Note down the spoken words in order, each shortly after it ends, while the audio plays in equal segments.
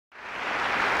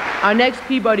Our next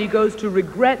Peabody goes to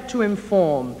Regret to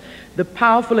Inform, the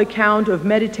powerful account of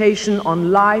meditation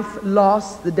on life,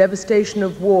 loss, the devastation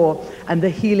of war, and the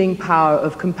healing power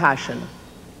of compassion.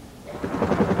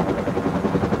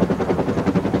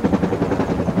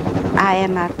 I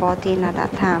am at 14 at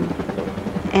that time,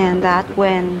 and that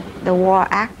when the war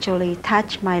actually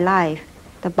touched my life,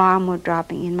 the bomb was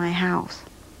dropping in my house.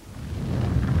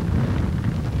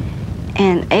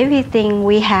 And everything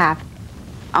we have,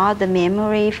 all the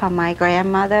memory from my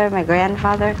grandmother, my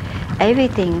grandfather,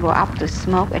 everything go up to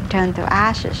smoke and turn to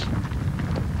ashes.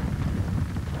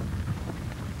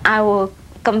 I was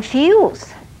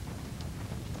confused.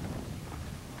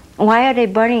 Why are they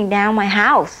burning down my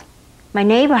house, my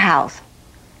neighbor house?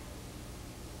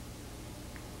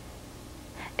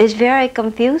 It's very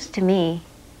confused to me.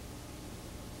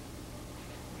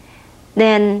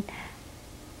 Then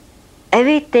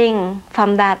everything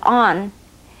from that on,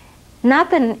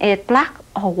 nothing is black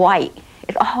or white.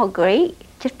 It's all gray,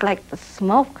 just like the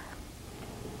smoke.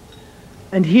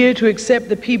 And here to accept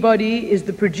the Peabody is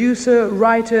the producer,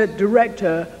 writer,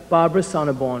 director, Barbara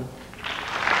Sonneborn.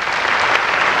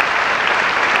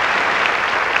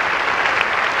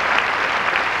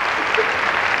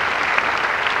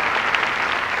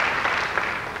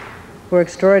 We're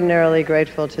extraordinarily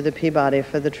grateful to the Peabody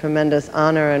for the tremendous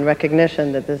honor and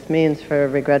recognition that this means for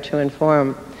Regret to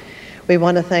Inform. We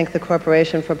want to thank the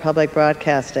Corporation for Public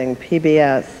Broadcasting,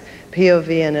 PBS,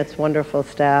 P.O.V. and its wonderful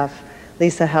staff,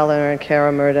 Lisa Heller and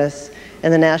Kara Murtis,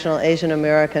 and the National Asian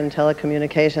American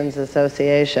Telecommunications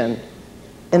Association.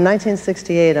 In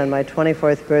 1968, on my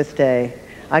 24th birthday,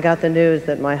 I got the news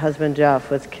that my husband Jeff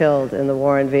was killed in the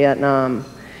war in Vietnam.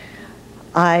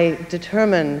 I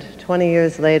determined 20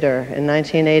 years later, in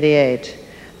 1988,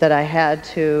 that I had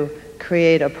to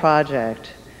create a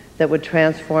project that would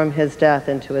transform his death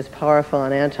into as powerful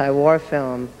an anti-war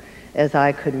film as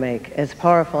I could make, as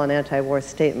powerful an anti-war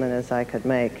statement as I could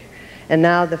make. And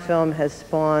now the film has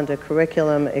spawned a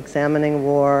curriculum examining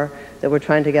war that we're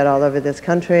trying to get all over this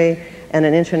country, and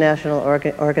an international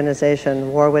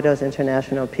organization, War Widows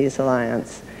International Peace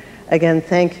Alliance. Again,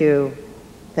 thank you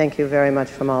very much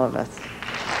from all of us.